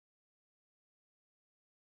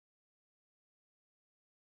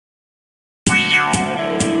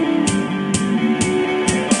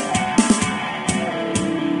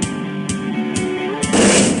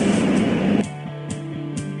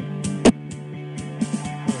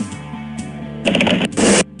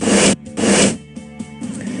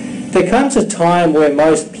There comes a time where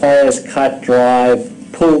most players cut, drive,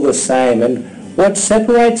 pull the same, and what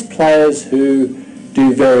separates players who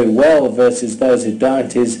do very well versus those who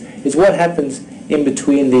don't is what happens in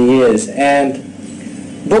between the years. And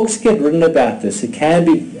books get written about this. It can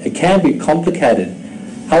be complicated.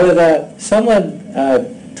 However, someone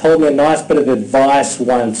told me a nice bit of advice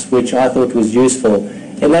once, which I thought was useful,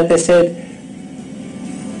 in that they said,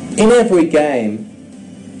 in every game,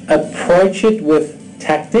 approach it with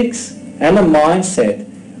tactics and a mindset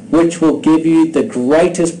which will give you the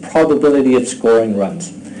greatest probability of scoring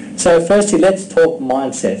runs. So firstly, let's talk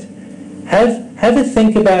mindset. Have a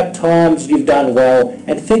think about times you've done well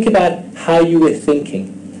and think about how you were thinking.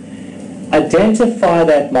 Identify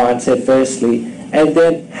that mindset firstly, and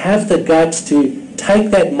then have the guts to take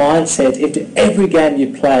that mindset into every game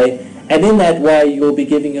you play, and in that way you'll be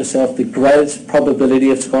giving yourself the greatest probability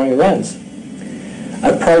of scoring runs.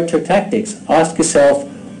 Approach or tactics. Ask yourself,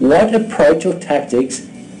 what approach or tactics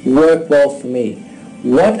work well for me?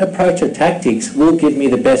 What approach or tactics will give me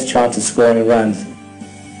the best chance of scoring runs?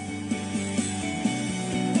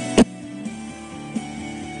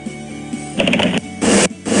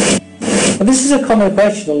 Well, this is a common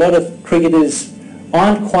question. A lot of cricketers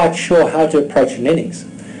aren't quite sure how to approach an innings.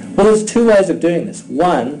 Well, there's two ways of doing this.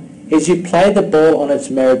 One is you play the ball on its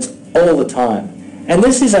merits all the time. And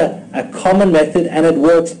this is a common method, and it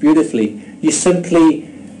works beautifully. You're simply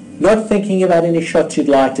not thinking about any shots you'd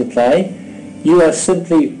like to play. You are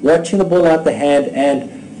simply watching the ball out the hand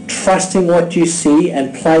and trusting what you see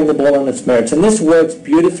and playing the ball on its merits. And this works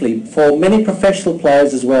beautifully for many professional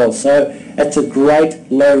players as well. So it's a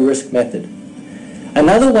great low-risk method.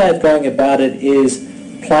 Another way of going about it is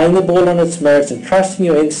playing the ball on its merits and trusting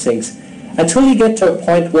your instincts until you get to a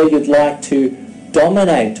point where you'd like to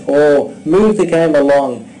dominate or move the game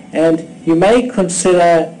along, and you may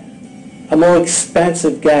consider a more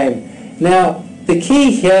expansive game. Now, the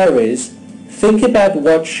key here is think about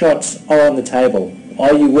what shots are on the table.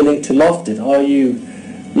 Are you willing to loft it? Are you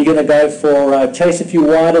going to go for chase a few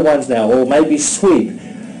wider ones now, or maybe sweep?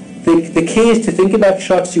 The key is to think about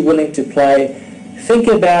shots you're willing to play. Think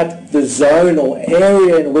about the zone or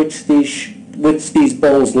area in which these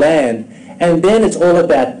balls land. And then it's all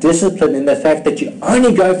about discipline in the fact that you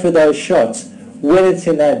only go for those shots when it's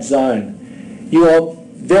in that zone. You are,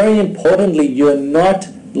 very importantly, you're not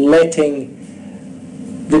letting,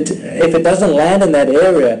 if it doesn't land in that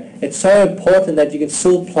area, it's so important that you can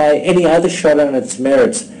still play any other shot on its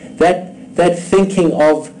merits. That thinking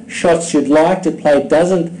of shots you'd like to play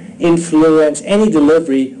doesn't influence any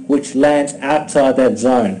delivery which lands outside that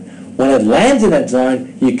zone. When it lands in that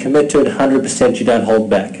zone, you commit to it 100%, you don't hold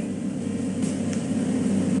back.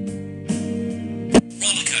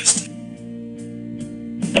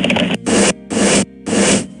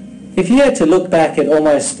 If you had to look back at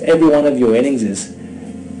almost every one of your innings,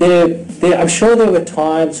 I'm sure there were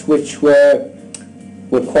times which were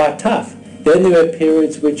quite tough. Then there were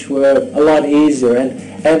periods which were a lot easier,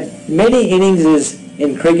 and many innings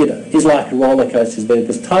in cricket is like a roller coaster.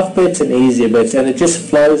 There's tough bits and easier bits, and it just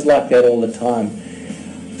flows like that all the time.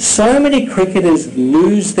 So many cricketers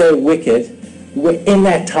lose their wicket in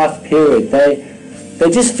that tough period. They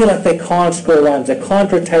just feel like they can't score runs, they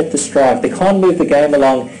can't rotate the strike, they can't move the game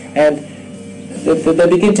along, and they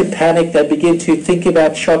begin to panic, they begin to think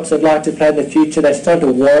about shots they'd like to play in the future, they start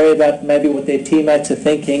to worry about maybe what their teammates are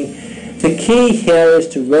thinking. The key here is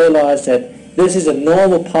to realize that this is a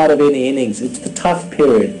normal part of any innings. It's the tough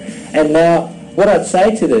period. And now, what I'd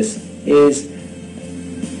say to this is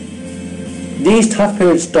these tough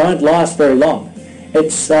periods don't last very long.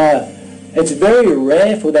 It's very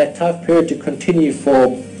rare for that tough period to continue for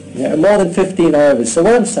more than 15 overs. So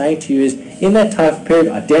what I'm saying to you is, in that tough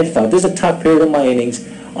period, identify, there's a tough period in my innings,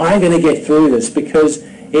 I'm going to get through this, because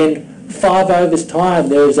in 5 overs time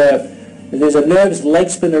there's a nervous leg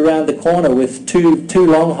spin around the corner with two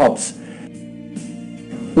long hops.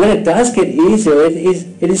 When it does get easier, it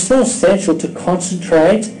is so essential to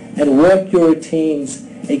concentrate and work your routines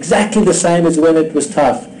exactly the same as when it was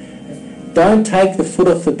tough. Don't take the foot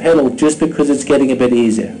off the pedal just because it's getting a bit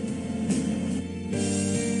easier.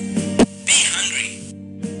 Be hungry.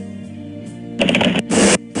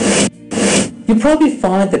 You probably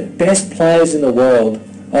find the best players in the world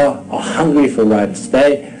are hungry for runs.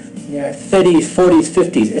 They, 30s, 40s,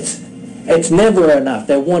 50s. It's never enough.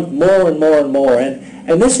 They want more and more and more.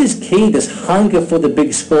 And this is key, this hunger for the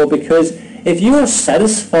big score, because if you are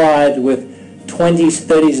satisfied with 20s,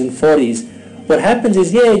 30s and 40s, what happens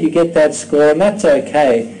is, you get that score and that's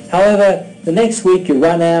okay. However, the next week you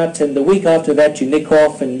run out, and the week after that you nick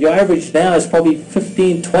off, and your average now is probably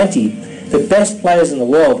 15, 20. The best players in the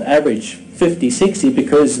world average 50, 60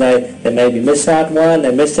 because they maybe miss out one, they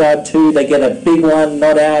miss out two, they get a big one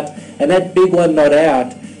not out, and that big one not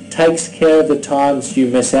out takes care of the times you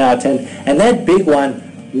miss out, and that big one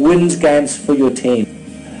wins games for your team.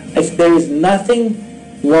 There is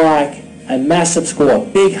nothing like a massive score, a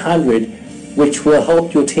big 100, which will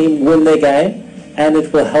help your team win their game, and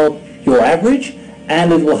it will help your average,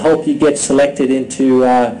 and it will help you get selected into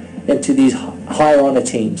these higher honor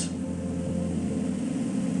teams.